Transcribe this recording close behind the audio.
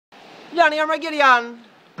Johnny Armagideon.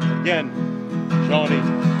 Again, Johnny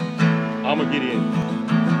Armagideon.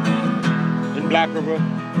 In Black River,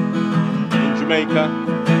 in Jamaica,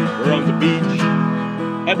 we're on the beach.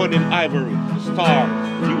 Ebony and Ivory, the star,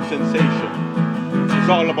 new sensation. It's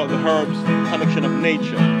all about the herbs, connection of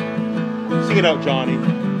nature. Sing it out, Johnny.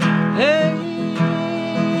 Hey,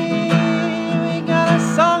 we got a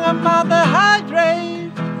song about the high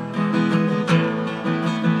grade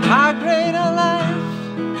of life.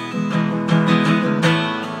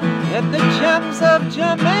 At the gems of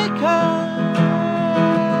Jamaica,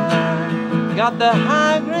 got the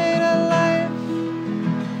high grade of life.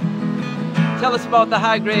 Tell us about the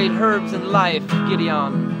high grade herbs and life,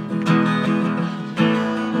 Gideon.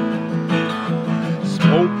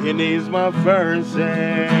 Smoking is my first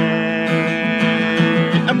aid.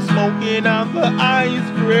 I'm smoking on the ice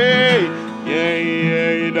grade.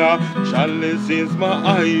 Yeah, the chalice is my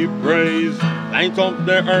high praise. Light up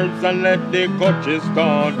the herbs and let the coaches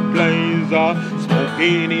start blaze.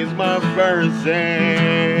 Smoking is my first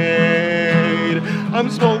aid. I'm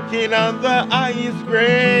smoking on the ice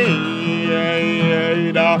grade.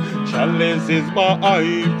 The chalice is my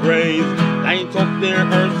high praise. Light up the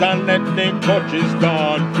herbs and let the coaches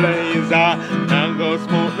start blaze. Now go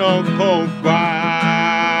smoke no coke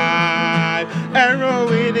pipe.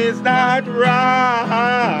 Heroin is not right.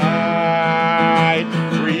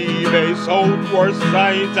 Freebase outward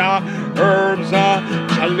sight, herbs,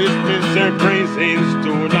 chalice Mr. Praises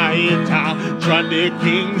tonight. Try the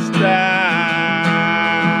Kingston,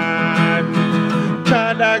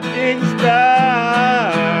 try the Kingston.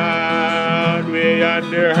 We are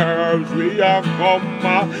the herbs, we are come,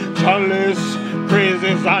 chalice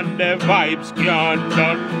praises and the vibes can't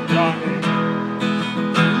done.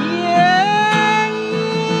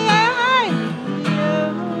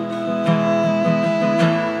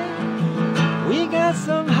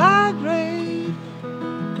 Some high grade.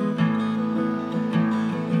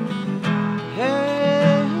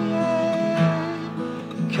 Hey,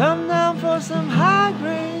 come down for some high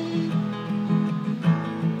grade.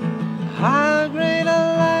 High grade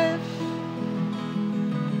of life.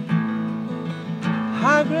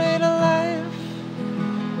 High grade of life.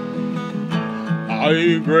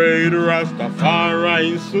 High grade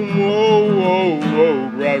Rastafari smoke.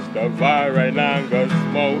 Rastafari now go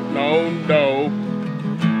smoke no dope.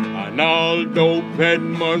 And all dope head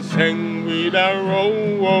must hang with a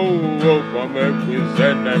rope. Come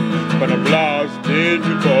represent them for the blasted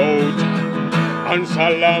boat. And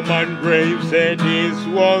Solomon Brave said this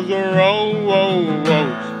was a rope.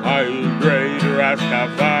 High grade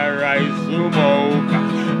Rastafari smoke.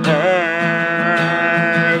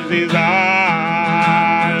 Herbs is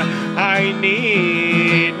all I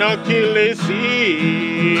need, no kill the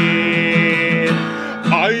seed.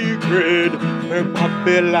 High grade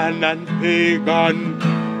Babylon and pagan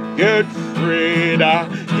get freed.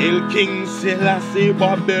 Kill King Selassie,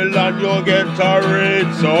 Babylon, you get rid.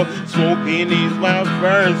 So smoking is my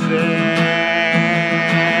first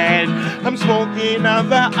aid. I'm smoking on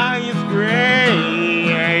the ice grade.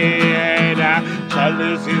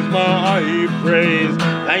 Chalice is my high praise.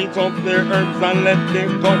 Light up the herbs and let the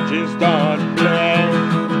coaches start playing.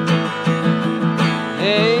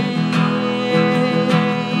 Hey,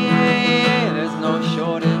 there's no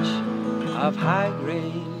shortage of high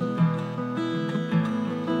grade.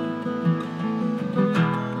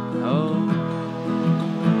 Oh,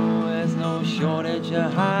 there's no shortage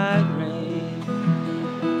of high grade.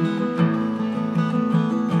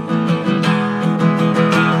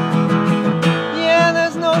 Yeah,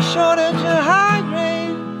 there's no shortage of high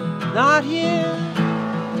grade. Not here.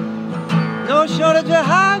 No shortage of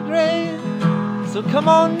high grade. So come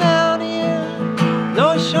on down here.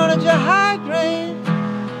 No shortage of high grade.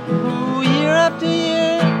 Ooh, year after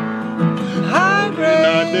year, high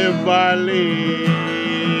grade. In the valley,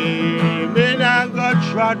 me not go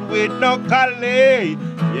trot with no Calais.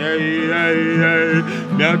 Yeah.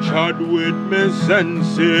 Me a trot with me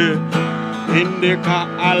sensei. Indica,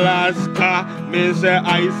 Alaska, me say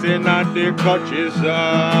ice in the coaches.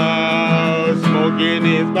 Smoking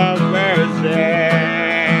is my first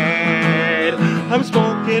aid. I'm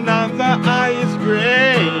smoking on the ice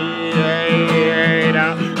grade.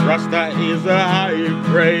 Rasta is a high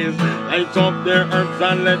praise. Light up the herbs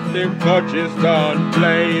and let the coaches start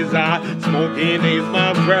blaze. Smoking is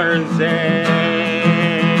my first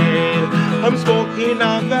aid. I'm smoking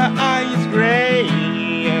on the ice grade.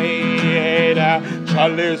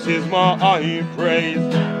 Chalice is my high praise.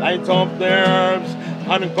 Light up the herbs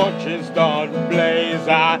and the coaches start blaze.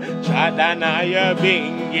 Chadanaya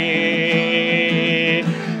bingy.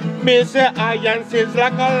 Me say iron says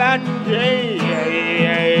like a land.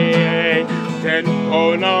 10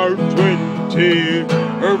 pound or 20.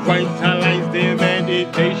 Revitalize the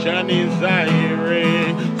meditation inside.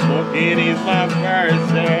 Smoking is my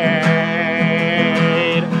first aid.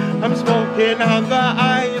 I'm smoking on the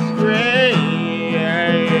ice grade.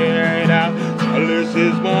 Chalice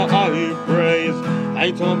is my high praise.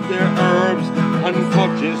 Light up the herbs and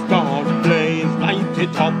touches start blaze. Light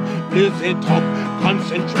it up, blaze it up,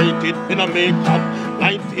 concentrate it in a makeup.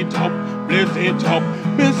 Light it up, blaze it up.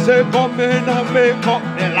 Me say come in a makeup,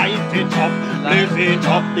 they light it up, blaze it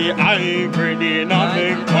up. The high grade in a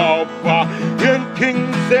makeup. In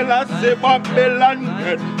King Selassie Babylon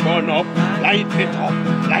get burn up. Light it up,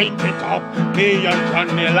 light it up. Me and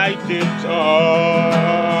Johnny light it up.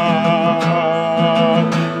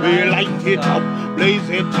 We light it up, blaze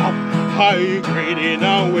it up. High grade in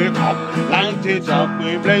a wake up. Light it up,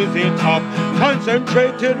 we blaze it up.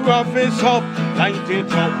 Concentrated rough is up. Light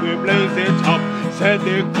it up, we blaze it up. Said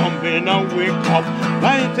they come in a wake up.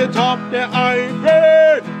 Light it up, the high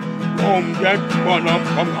grade. Come get one up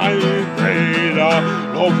from high grade.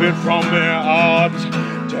 Love it from their heart.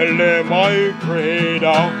 Tell them high grade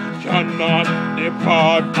cannot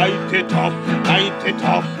depart. Light it up, light it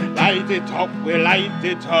up, light it up, we light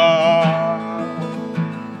it up.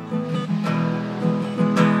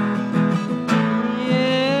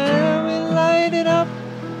 Yeah, we light it up.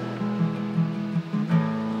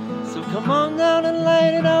 So come on down and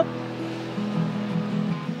light it up.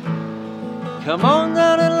 Come on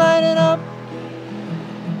down and light it up.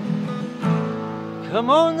 Come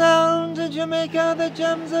on down to Jamaica, the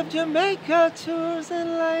Gems of Jamaica tours,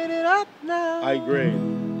 and light it up now. High grade,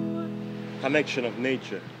 connection of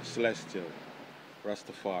nature, celestial,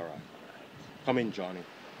 Rastafari. Come in, Johnny.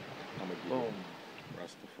 Armagideon.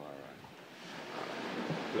 Rastafari.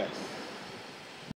 Bless.